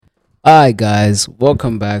Hi guys,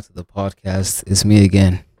 welcome back to the podcast. It's me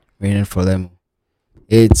again, Ranaan for them.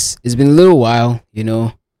 It's been a little while,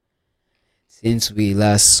 since we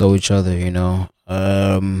last saw each other.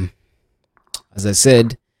 As I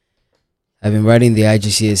said, I've been writing the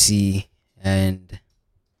IGCSE and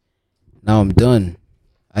now I'm done.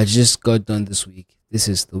 I just got done this week. This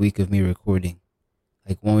is the week of me recording,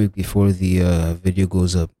 like 1 week before the video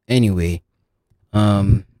goes up. Anyway,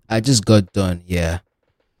 I just got done. Yeah,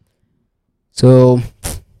 so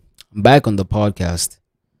I'm back on the podcast.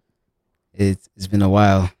 It's been a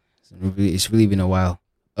while. It's really been a while.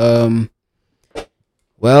 Um,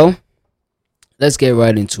 well, let's get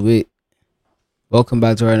right into it. Welcome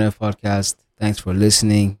back to our next podcast. Thanks for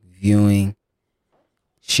listening, viewing,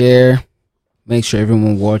 share. Make sure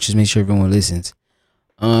everyone watches. Make sure everyone listens.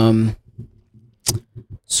 Um,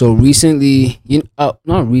 so recently,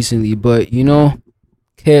 not recently, but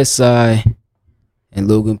KSI and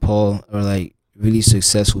Logan Paul are like really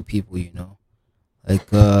successful people. Like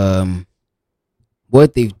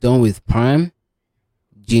what they've done with Prime,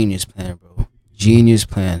 genius plan, bro. Genius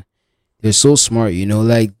plan. They're so smart,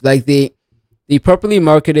 like they properly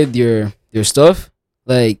marketed their stuff.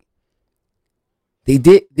 Like they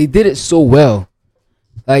did it so well.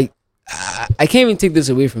 Like I can't even take this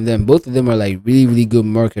away from them. Both of them are like really really good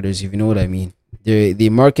marketers, if you know what I mean. They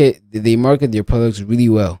market their products really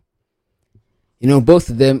well. Both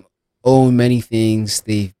of them own many things.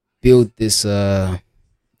 Built this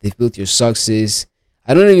they've built your success.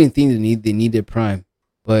 I don't even think they needed Prime,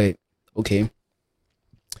 but okay.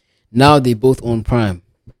 Now they both own Prime,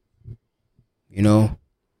 you know,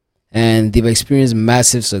 and they've experienced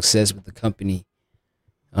massive success with the company.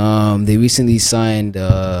 They recently signed what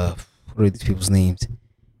are these people's names?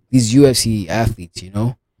 These UFC athletes.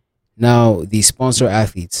 Now they sponsor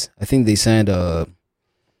athletes. I think they signed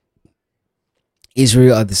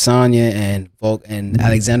Israel Adesanya and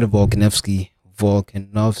Alexander Volkanovski.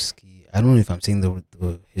 I don't know if I'm saying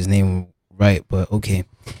his name right, but okay.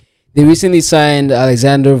 They recently signed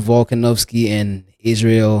Alexander Volkanovski and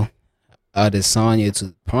Israel Adesanya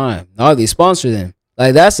to Prime. Now they sponsor them.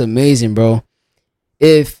 Like that's amazing, bro.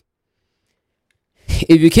 If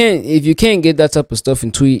if you can't get that type of stuff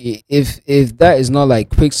in tweet, if that is not like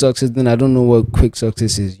quick success, then I don't know what quick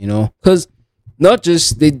success is. Because not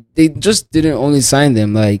just they just didn't only sign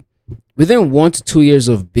them. Like within 1 to 2 years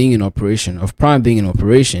of being in operation, of Prime being in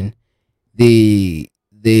operation, they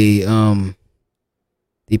they um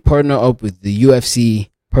they partner up with the UFC,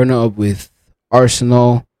 partner up with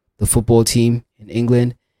Arsenal, the football team in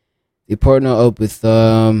England. They partner up with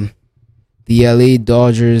the LA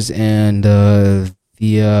Dodgers and the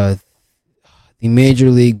Major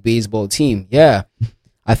League Baseball team. Yeah,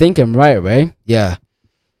 I think I'm right, right? Yeah,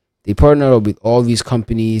 they partner up with all these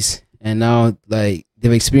companies, and now like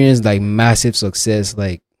they've experienced like massive success,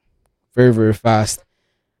 like very very fast.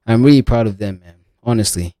 I'm really proud of them, man.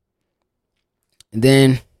 Honestly. And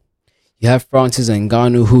then you have Francis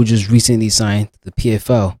Ngannou, who just recently signed the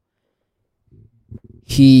PFL.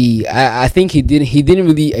 I think he didn't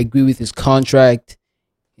really agree with his contract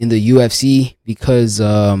in the UFC because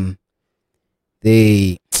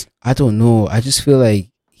they I don't know. I just feel like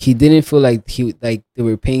he didn't feel like they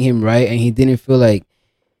were paying him right, and he didn't feel like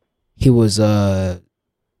he was um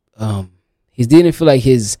he didn't feel like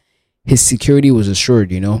his security was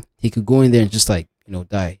assured. He could go in there and just like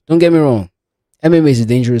die. Don't get me wrong, MMA is a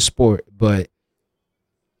dangerous sport, but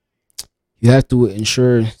you have to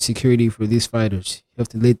ensure security for these fighters. You have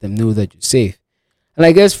to let them know that you're safe. And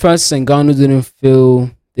I guess Francis Ngannou didn't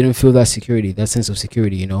feel that security, that sense of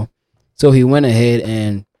security. So he went ahead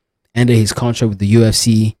and ended his contract with the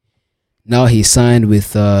UFC. Now he signed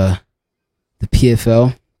with the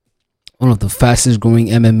PFL, one of the fastest growing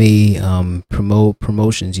MMA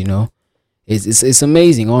promotions. It's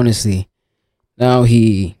amazing, honestly. Now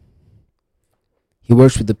he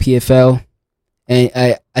works with the PFL, and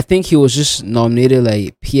I think he was just nominated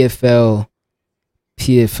like PFL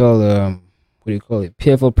what do you call it,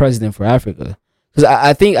 PFL president for Africa, because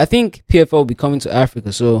I think PFL will be coming to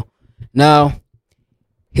Africa, so now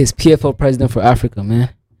he's PFL president for Africa, man.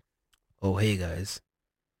 Oh hey guys,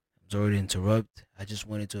 I'm sorry to interrupt. I just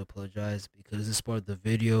wanted to apologize because this part of the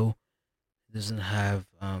video doesn't have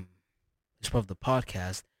this part of the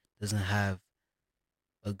podcast doesn't have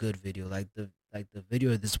a good video. Like the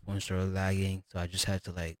video at this point started lagging, so I just had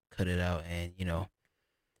to like cut it out, and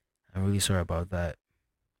I'm really sorry about that.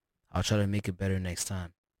 I'll try to make it better next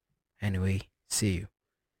time. Anyway, see you.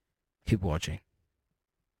 Keep watching.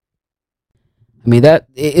 I mean that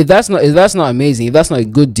if that's not amazing, if that's not a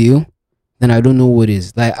good deal, then I don't know what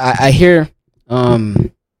is. Like I hear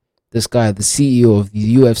this guy, the CEO of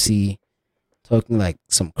the UFC, talking like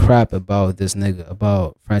some crap about this nigga,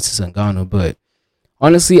 about Francis Ngannou. But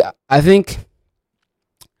honestly, I think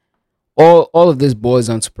all of this boils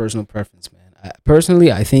down to personal preference, man.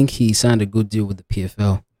 Personally, I think he signed a good deal with the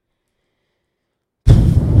PFL.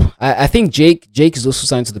 I think Jake is also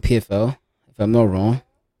signed to the PFL, if I'm not wrong.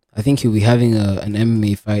 I think he'll be having an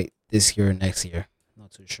MMA fight this year or next year.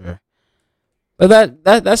 Not too sure. But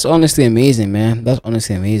that's honestly amazing, man. That's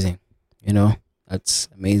honestly amazing. You know, that's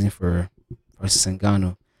amazing for Francis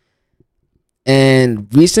Ngannou. And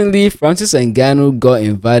recently, Francis Ngannou got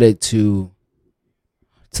invited to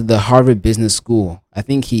the Harvard Business School. I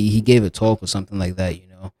think he gave a talk or something like that, you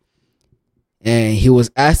know. And he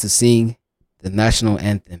was asked to sing the national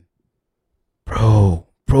anthem. Bro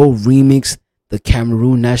remix the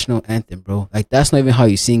Cameroon national anthem, bro. Like, that's not even how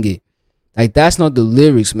you sing it. Like, that's not the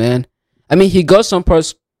lyrics, man. I mean, he got some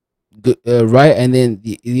parts good, right, and then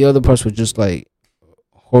the other parts were just like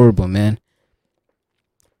horrible, man.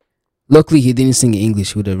 Luckily, he didn't sing in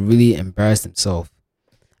English. He would have really embarrassed himself.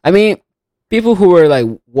 I mean, people who were like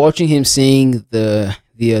watching him sing the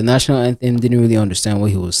national anthem didn't really understand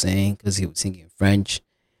what he was saying because he was singing in French,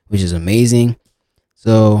 which is amazing.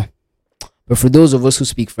 So, but for those of us who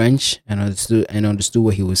speak French and understood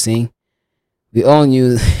what he was saying, we all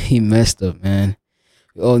knew he messed up, man.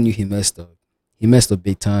 We all knew he messed up. He messed up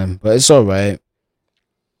big time, but it's all right.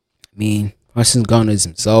 I mean, Francis Ngannou is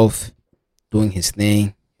himself, doing his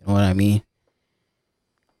thing. You know what I mean?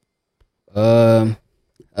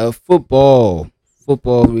 Football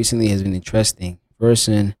recently has been interesting.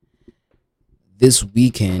 Person, this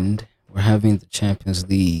weekend we're having the Champions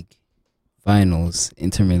League finals,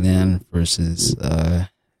 Inter Milan versus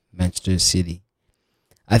Manchester City.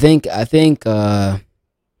 I think I'll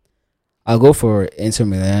go for Inter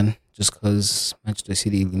Milan just because Manchester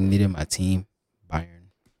City eliminated my team, Bayern.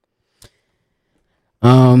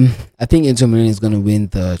 I think Inter Milan is gonna win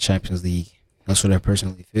the Champions League. That's what I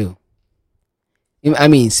personally feel. I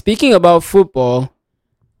mean, speaking about football,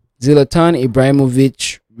 Zlatan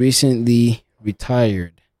Ibrahimovic recently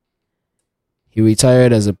retired. He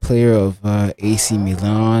retired as a player of AC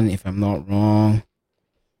Milan, if I'm not wrong.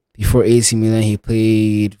 Before AC Milan, he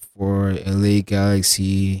played for LA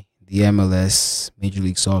Galaxy, the MLS, Major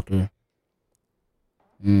League Soccer.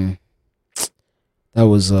 That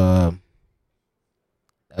was a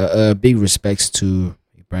big respects to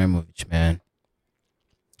Ibrahimovic, man.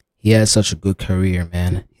 He had such a good career,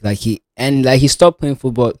 man. He stopped playing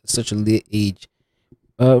football at such a late age.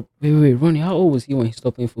 Wait, Ronnie, how old was he when he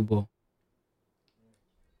stopped playing football?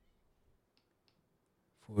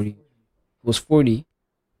 40. He was 40.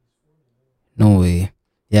 No way.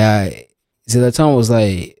 Yeah, Zlatan was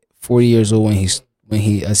like 40 years old when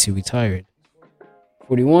he retired.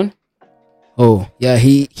 41. Oh yeah,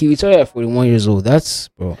 he retired at 41 years old. That's,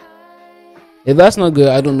 bro. If that's not good,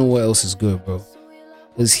 I don't know what else is good, bro.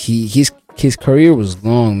 Because his career was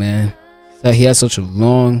long, man. That he had such a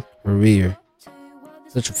long career,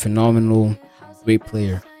 such a phenomenal, great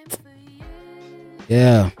player.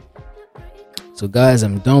 Yeah. So guys,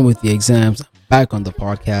 I'm done with the exams. I'm back on the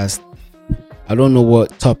podcast. I don't know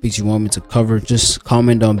what topics you want me to cover. Just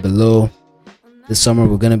comment down below. This summer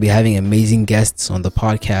we're gonna be having amazing guests on the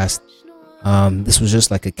podcast. This was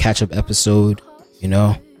just like a catch-up episode, you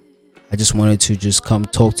know. I just wanted to just come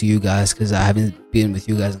talk to you guys because I haven't been with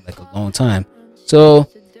you guys in like a long time. So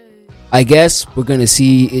I guess we're gonna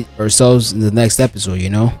see it ourselves in the next episode, you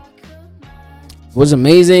know. It was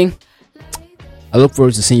amazing. I look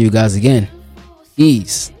forward to seeing you guys again.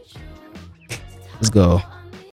 Peace. Let's go.